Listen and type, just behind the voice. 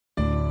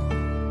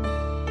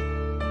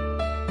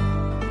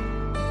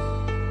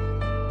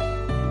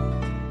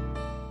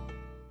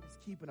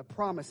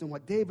promise. And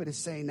what David is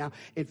saying now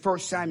in 1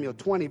 Samuel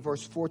 20,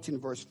 verse 14,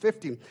 verse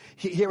 15,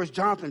 here is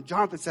Jonathan.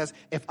 Jonathan says,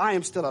 if I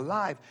am still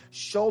alive,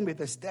 show me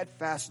the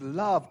steadfast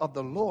love of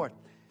the Lord.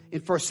 In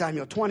 1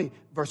 Samuel 20,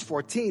 verse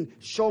 14,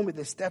 show me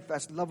the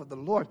steadfast love of the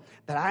Lord,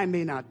 that I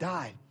may not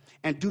die.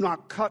 And do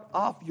not cut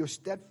off your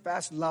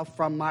steadfast love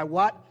from my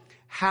what?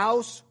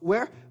 House,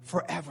 where?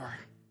 Forever.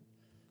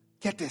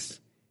 Get this,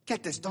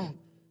 don't.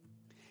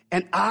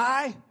 And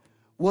I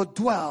will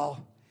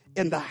dwell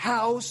in the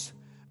house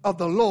of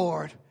the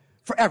Lord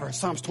forever.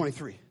 Psalms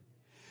 23.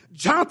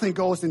 Jonathan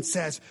goes and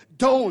says,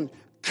 don't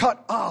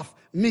cut off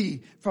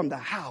me from the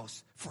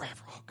house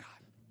forever. Oh, God.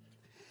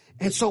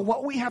 And so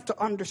what we have to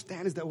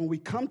understand is that when we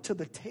come to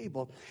the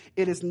table,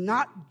 it is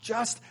not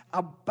just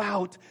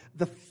about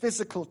the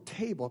physical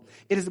table.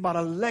 It is about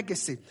a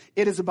legacy.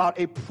 It is about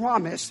a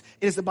promise.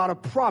 It is about a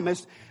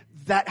promise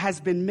that has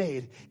been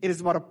made. It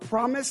is about a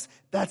promise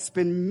that's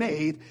been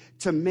made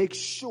to make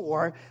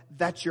sure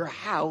that your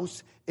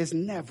house is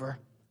never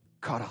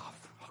cut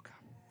off.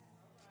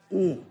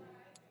 Okay.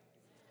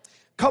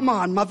 Come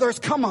on, mothers.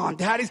 Come on,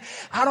 daddies.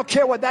 I don't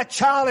care what that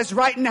child is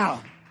right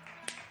now.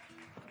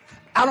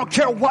 I don't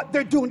care what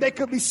they're doing. They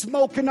could be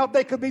smoking up.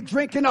 They could be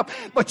drinking up.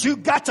 But you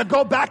got to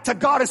go back to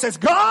God and says,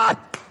 God,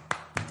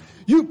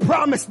 you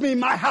promised me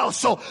my house.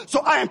 So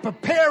I am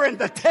preparing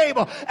the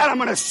table, and I'm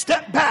going to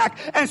step back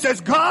and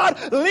says, God,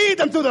 lead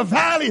them through the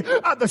valley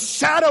of the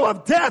shadow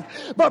of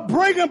death, but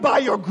bring them by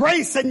your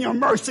grace and your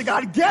mercy.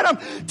 God, get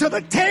them to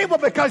the table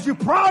because you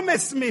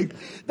promised me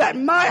that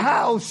my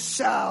house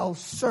shall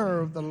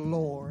serve the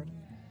Lord.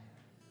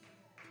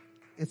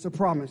 It's a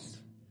promise.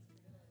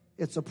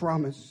 It's a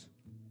promise.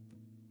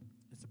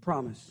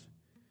 Promise.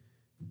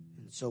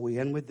 And so we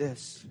end with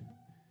this.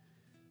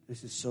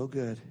 This is so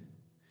good.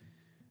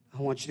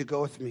 I want you to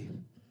go with me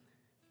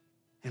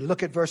and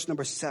look at verse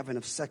number 7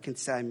 of 2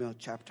 Samuel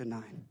chapter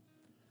 9.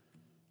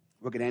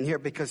 We're going to end here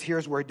because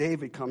here's where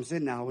David comes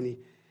in now, and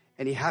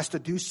he has to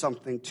do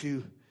something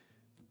to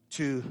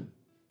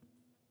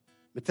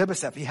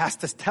Mephibosheth. He has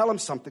to tell him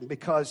something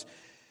because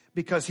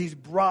he's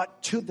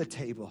brought to the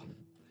table.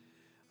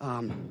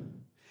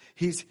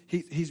 He's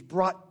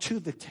brought to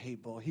the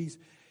table.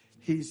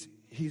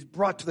 He's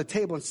brought to the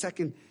table in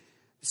 2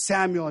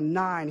 Samuel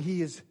 9.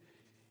 He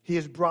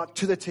is brought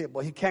to the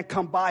table. He can't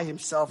come by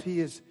himself.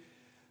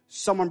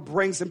 Someone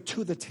brings him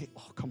to the table.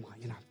 Oh, come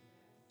on,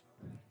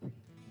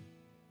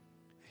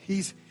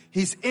 He's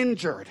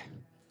injured.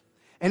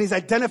 And he's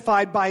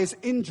identified by his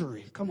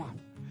injury. Come on.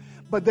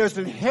 But there's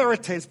an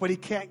inheritance, but he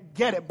can't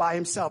get it by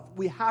himself.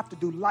 We have to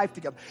do life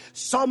together.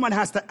 Someone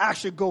has to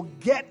actually go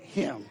get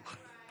him.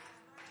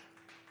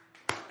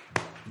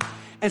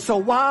 And so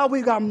while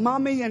we got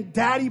mommy and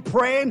daddy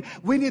praying,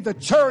 we need the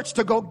church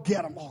to go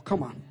get them. Oh,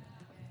 come on.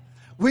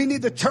 We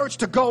need the church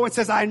to go and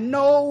says, I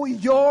know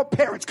your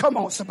parents. Come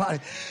on, somebody.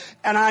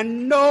 And I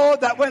know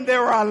that when they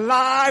were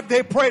alive,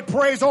 they prayed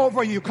praise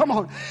over you. Come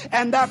on.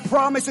 And that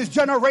promise is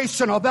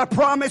generational. That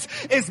promise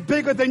is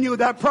bigger than you.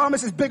 That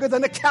promise is bigger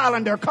than the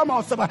calendar. Come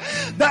on, somebody.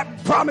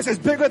 That promise is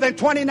bigger than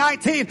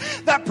 2019.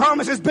 That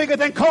promise is bigger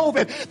than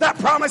COVID. That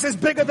promise is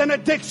bigger than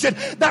addiction.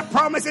 That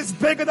promise is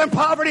bigger than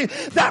poverty.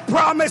 That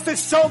promise is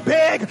so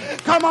big.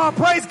 Come on,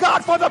 praise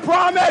God for the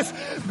promise.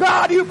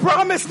 God, you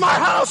promised my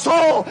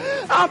household.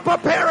 I'm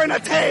preparing a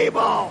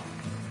table.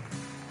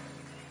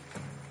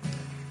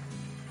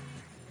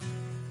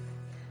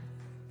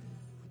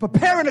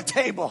 Preparing a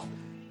table.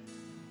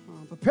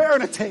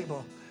 Preparing a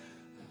table.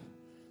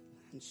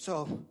 And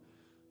so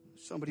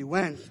somebody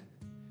went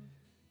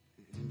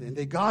and then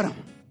they got him.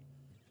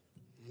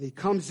 And he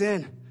comes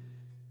in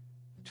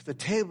to the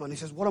table and he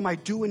says, what am I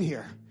doing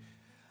here?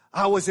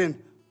 I was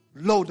in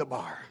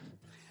Lodabar.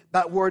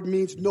 That word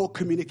means no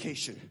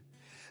communication.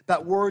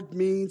 That word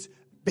means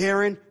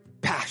barren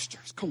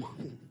pastures. Come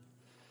on.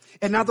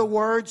 In other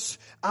words,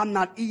 I'm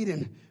not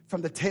eating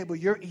from the table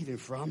you're eating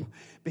from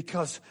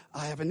because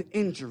I have an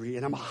injury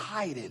and I'm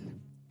hiding.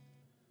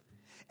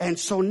 And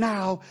so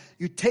now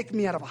you take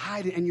me out of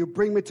hiding and you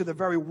bring me to the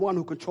very one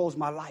who controls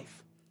my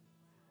life.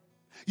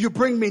 You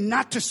bring me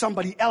not to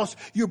somebody else.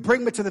 You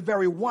bring me to the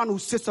very one who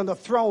sits on the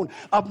throne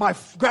of my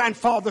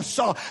grandfather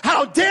Saul.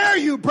 How dare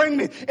you bring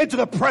me into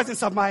the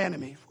presence of my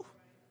enemy?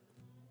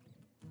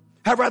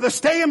 I'd rather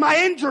stay in my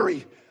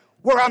injury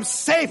where I'm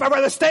safe. I'd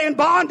rather stay in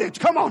bondage,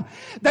 come on,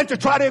 than to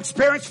try to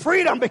experience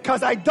freedom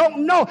because I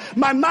don't know.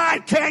 My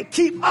mind can't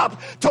keep up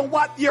to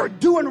what you're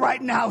doing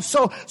right now.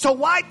 So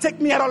why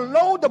take me out of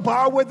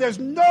Lodabar where there's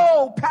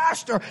no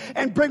pasture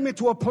and bring me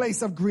to a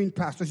place of green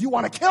pastures? You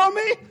want to kill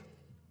me?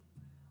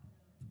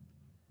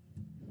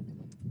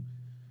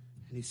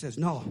 And he says,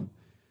 no,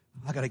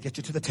 I got to get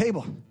you to the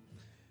table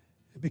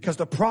because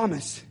the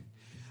promise,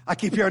 I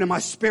keep hearing in my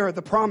spirit,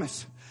 the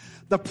promise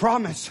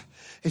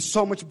is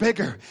so much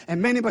bigger.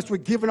 And many of us were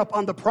giving up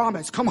on the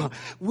promise. Come on.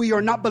 We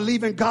are not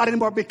believing God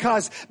anymore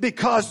because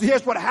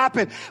here's what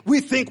happened. We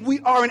think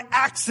we are an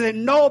accident.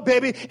 No,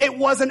 baby, it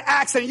was an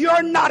accident.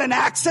 You're not an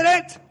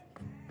accident.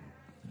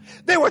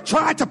 They were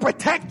trying to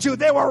protect you.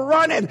 They were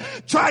running,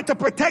 trying to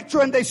protect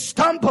you, and they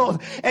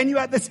stumbled, and you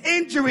had this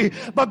injury.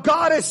 But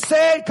God is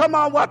saying, come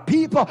on, what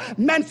people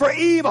meant for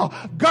evil,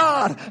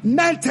 God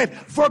meant it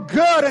for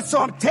good. And so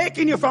I'm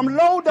taking you from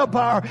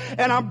Lodabar,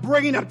 and I'm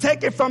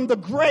taking you from the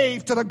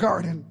grave to the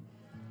garden.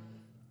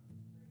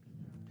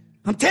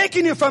 I'm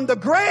taking you from the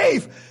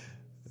grave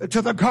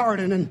to the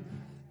garden.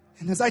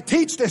 And as I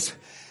teach this,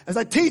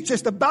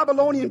 the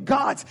Babylonian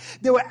gods,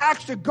 they would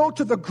actually go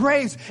to the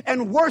graves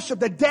and worship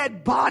the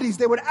dead bodies.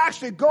 They would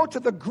actually go to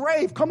the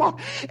grave, come on,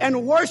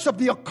 and worship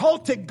the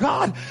occultic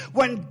God.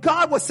 When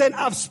God was saying,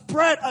 I've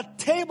spread a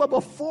table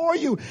before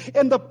you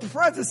in the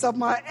presence of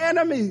my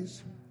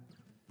enemies.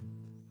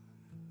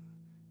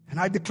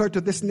 And I declare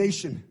to this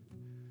nation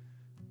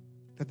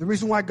that the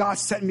reason why God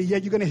sent me, you're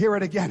going to hear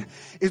it again,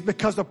 is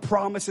because the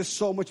promise is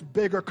so much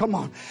bigger, come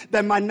on,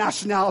 than my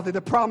nationality.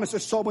 The promise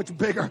is so much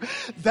bigger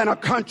than a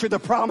country. The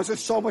promise is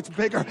so much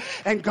bigger.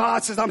 And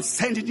God says, I'm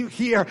sending you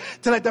here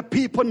to let the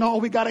people know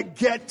we got to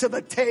get to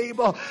the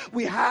table.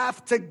 We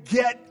have to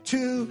get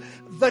to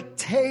the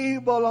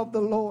table of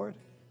the Lord.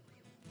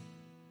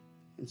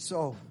 And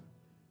so,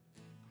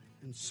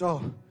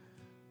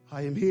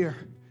 I am here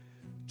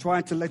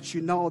trying to let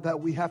you know that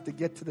we have to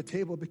get to the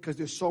table because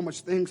there's so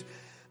much things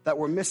that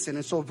we're missing.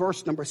 And so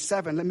verse number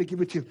 7, let me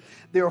give it to you.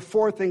 There are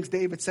 4 things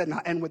David said, and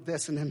I'll end with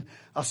this, and then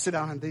I'll sit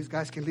down and these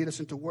guys can lead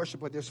us into worship.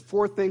 But there's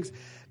 4 things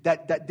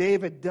that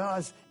David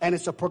does, and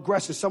it's a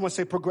progression. Someone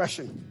say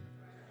progression.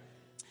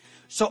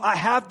 So I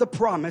have the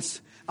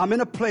promise. I'm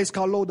in a place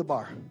called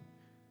Lodabar.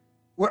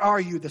 Where are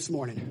you this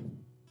morning?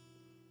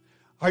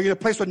 Are you in a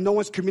place where no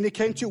one's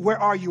communicating to you? Where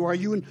are you? Are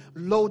you in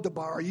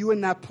Lodabar? Are you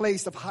in that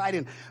place of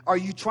hiding? Are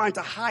you trying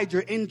to hide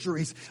your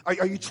injuries?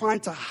 Are you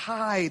trying to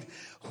hide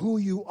who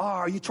you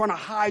are? Are you trying to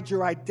hide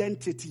your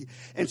identity?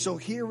 And so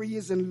here he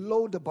is in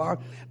Lodabar,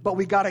 but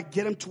we got to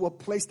get him to a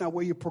place now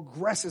where he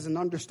progresses and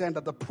understand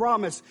that the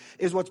promise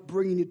is what's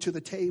bringing you to the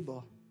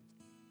table.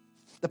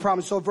 The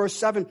promise. So verse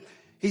 7,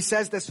 he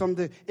says this from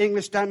the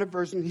English Standard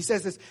Version. He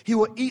says this, he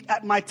will eat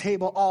at my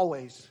table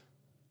always.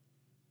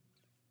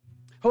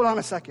 Hold on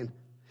a second.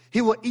 He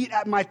will eat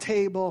at my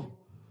table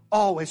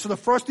always. So the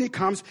first thing he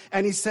comes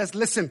and he says,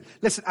 listen,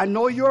 I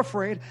know you're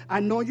afraid. I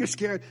know you're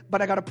scared,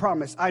 but I got a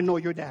promise. I know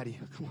your daddy.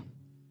 Come on.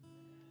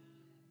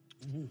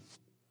 Mm-hmm.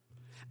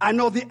 I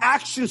know the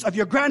actions of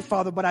your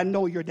grandfather, but I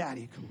know your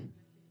daddy. Come on.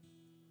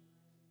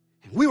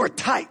 And we were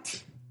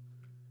tight.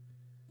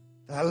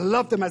 I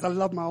loved him as I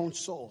loved my own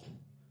soul.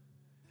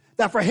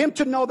 That for him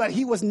to know that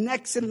he was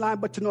next in line,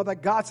 but to know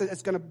that God said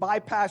it's going to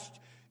bypass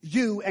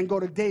you and go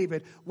to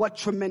David, what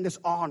tremendous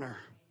honor.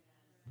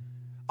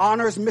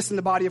 Honor is missing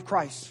the body of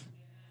Christ.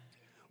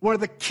 One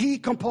of the key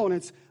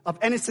components of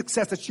any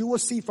success that you will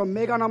see from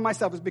Megan and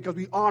myself is because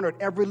we honored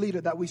every leader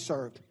that we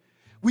served.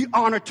 We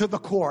honored to the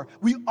core.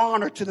 We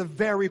honored to the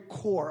very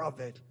core of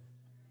it.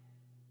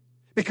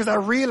 Because I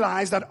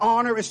realized that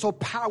honor is so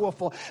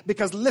powerful.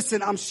 Because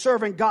listen, I'm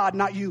serving God,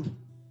 not you.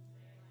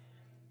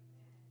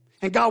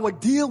 And God will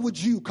deal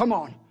with you. Come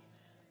on.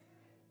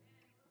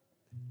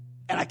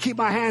 And I keep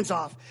my hands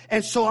off.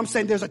 And so I'm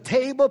saying there's a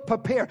table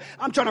prepared.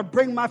 I'm trying to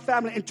bring my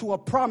family into a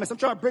promise. I'm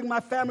trying to bring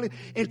my family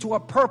into a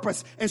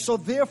purpose. And so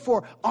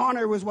therefore,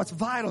 honor is what's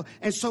vital.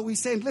 And so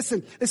he's saying,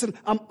 listen,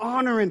 I'm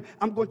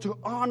going to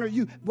honor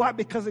you. Why?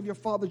 Because of your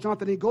father,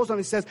 Jonathan. He goes on,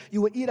 he says,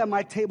 you will eat at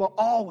my table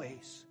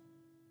always.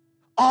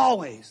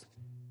 Always.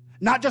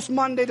 Not just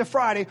Monday to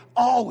Friday,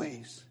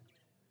 always.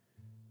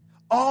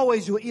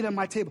 Always you will eat at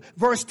my table.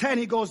 Verse 10,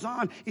 he goes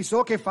on. He said,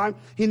 okay, fine.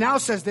 He now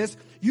says this,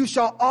 you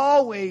shall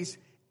always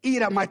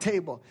eat at my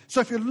table.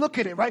 So if you look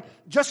at it, right,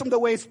 just from the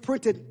way it's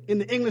printed in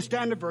the English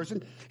Standard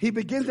Version, he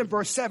begins in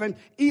verse 7,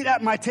 eat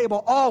at my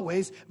table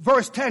always.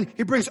 Verse 10,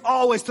 he brings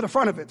always to the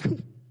front of it.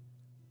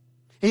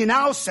 He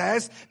now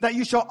says that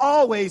you shall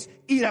always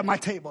eat at my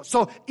table.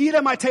 So eat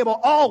at my table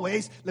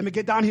always. Let me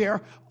get down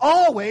here.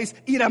 Always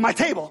eat at my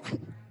table.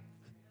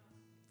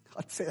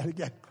 I'll say that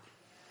again.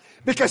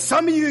 Because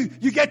some of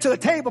you get to the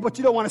table, but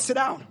you don't want to sit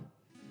down.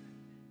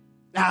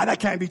 Nah, that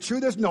can't be true.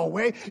 There's no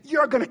way.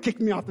 You're going to kick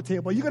me off the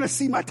table. You're going to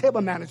see my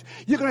table manager.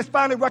 You're going to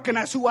finally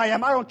recognize who I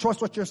am. I don't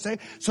trust what you're saying.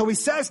 So he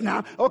says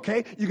now,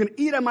 okay, you're going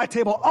to eat at my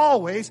table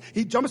always.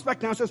 He jumps back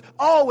down and says,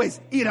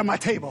 always eat at my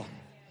table.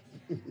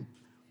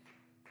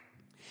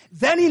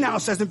 Then he now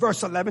says in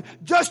verse 11,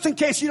 just in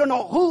case you don't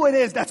know who it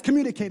is that's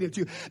communicating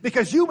to you,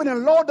 because you've been in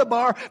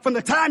Lodabar from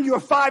the time you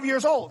were 5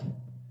 years old.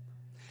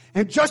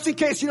 And just in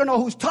case you don't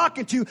know who's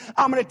talking to you,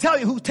 I'm going to tell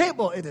you whose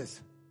table it is.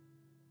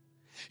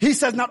 He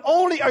says, not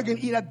only are you going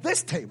to eat at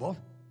this table,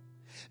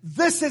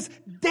 this is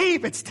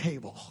David's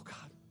table. Oh, God.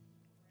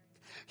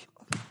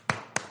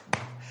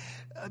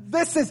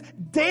 This is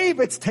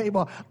David's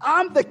table.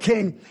 I'm the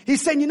king.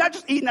 He's saying, you're not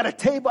just eating at a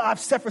table I've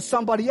set for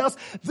somebody else.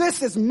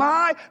 This is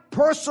my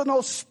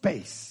personal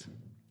space.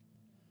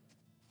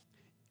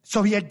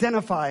 So he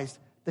identifies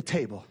the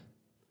table.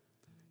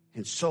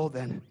 And so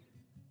then,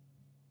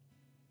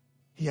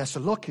 he has to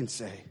look and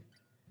say,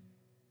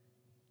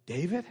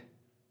 David,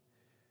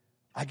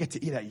 I get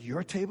to eat at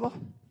your table?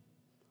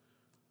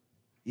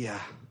 Yeah.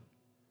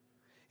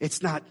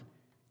 It's not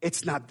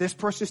it's not this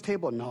person's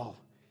table. No,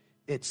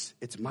 it's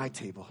my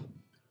table.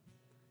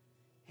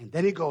 And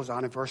then he goes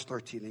on in verse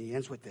 13, and he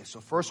ends with this.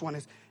 So first one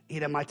is,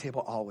 eat at my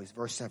table always.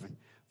 Verse 7.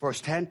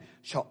 Verse 10,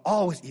 shall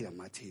always eat at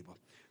my table.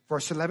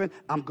 Verse 11,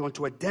 I'm going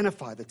to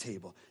identify the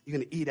table. You're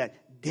going to eat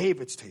at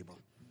David's table.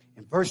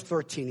 In verse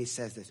 13, he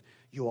says this,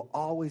 you will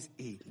always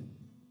eat.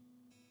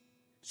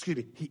 Excuse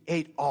me, he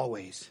ate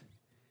always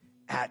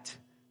at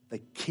the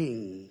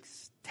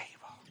king's table.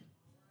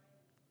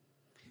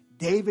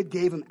 David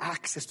gave him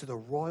access to the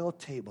royal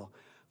table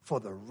for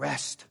the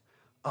rest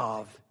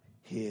of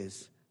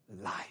his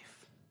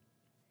life.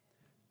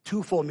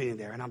 Twofold meaning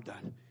there, and I'm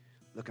done.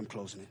 Look, I'm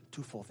closing it.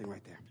 Twofold thing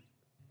right there.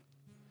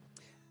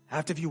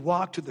 After you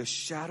walk through the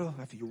shadow,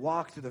 after you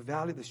walk through the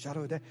valley, the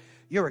shadow of death,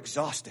 you're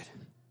exhausted.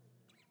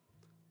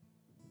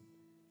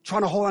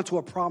 Trying to hold on to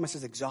a promise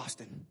is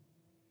exhausting.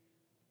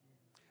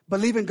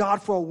 Believing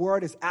God for a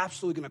word is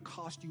absolutely going to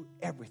cost you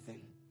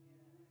everything.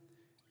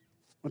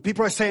 When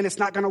people are saying it's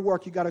not going to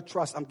work, you got to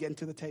trust. I'm getting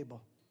to the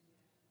table.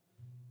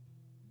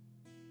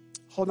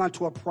 Holding on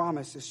to a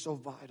promise is so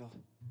vital.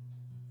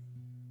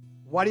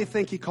 Why do you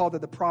think he called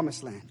it the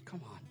promised land?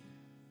 Come on.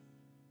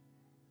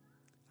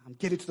 I'm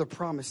getting to the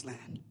promised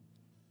land.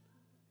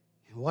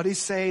 And what he's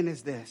saying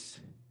is this,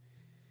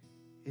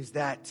 is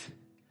that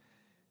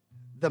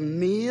the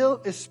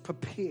meal is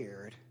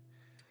prepared,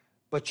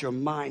 but your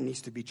mind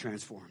needs to be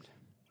transformed.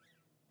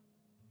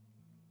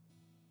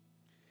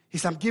 He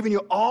said, I'm giving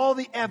you all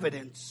the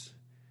evidence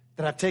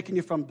that I've taken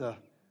you from the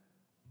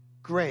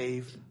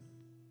grave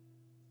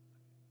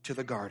to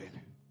the garden,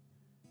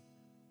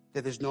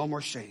 that there's no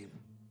more shame.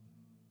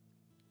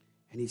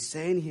 And he's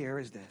saying here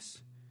is this,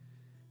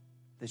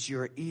 that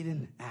you're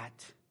eating at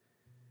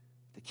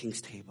the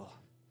king's table.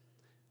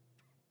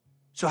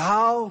 So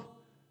how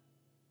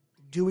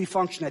do we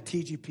function at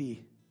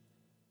TGP?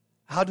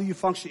 How do you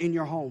function in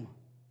your home?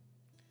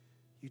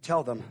 You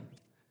tell them,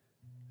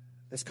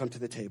 let's come to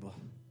the table.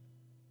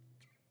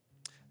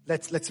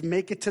 Let's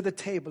make it to the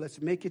table.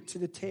 Let's make it to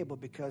the table,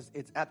 because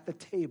it's at the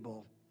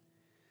table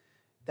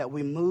that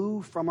we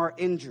move from our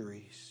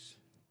injuries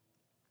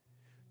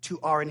to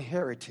our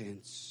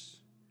inheritance,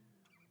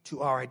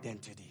 to our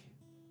identity.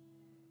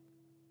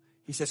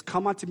 He says,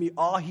 come unto me,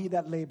 all ye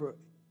that labor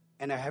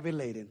and are heavy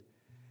laden,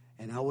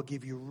 and I will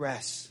give you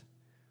rest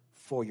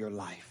for your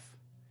life.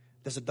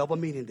 There's a double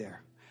meaning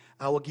there.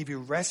 I will give you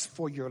rest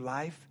for your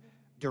life,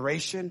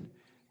 duration.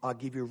 I'll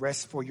give you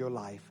rest for your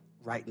life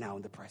right now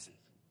in the present.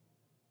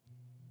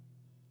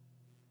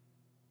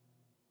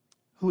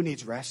 Who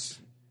needs rest?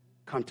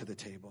 Come to the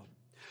table.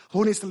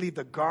 Who needs to leave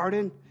the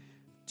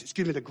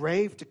the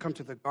grave to come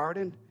to the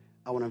garden?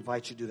 I want to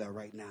invite you to do that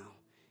right now.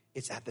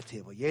 It's at the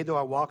table. Yea, though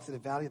I walk through the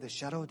valley of the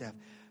shadow of death,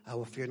 I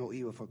will fear no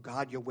evil, for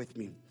God, you're with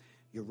me.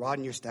 Your rod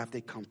and your staff,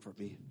 they comfort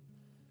me.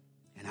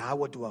 And I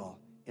will dwell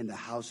in the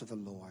house of the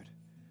Lord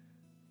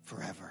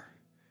forever.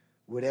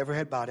 With every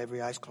head bowed,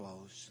 every eyes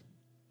closed.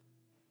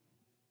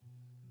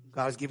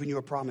 God has given you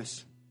a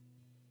promise.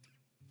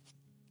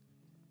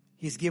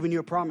 He's given you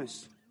a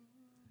promise.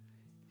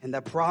 And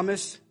that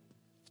promise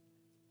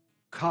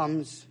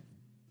comes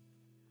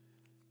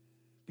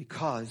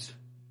because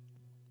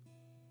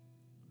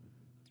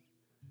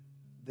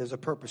there's a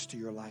purpose to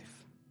your life.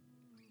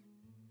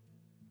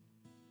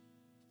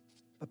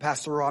 But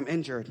Pastor Rowe, I'm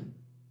injured.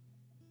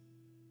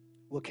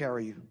 We'll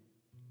carry you.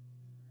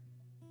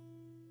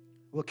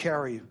 We'll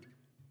carry you.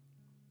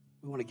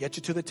 We want to get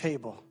you to the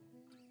table.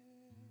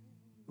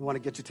 We want to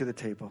get you to the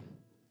table.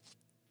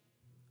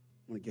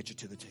 We want to get you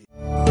to the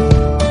table.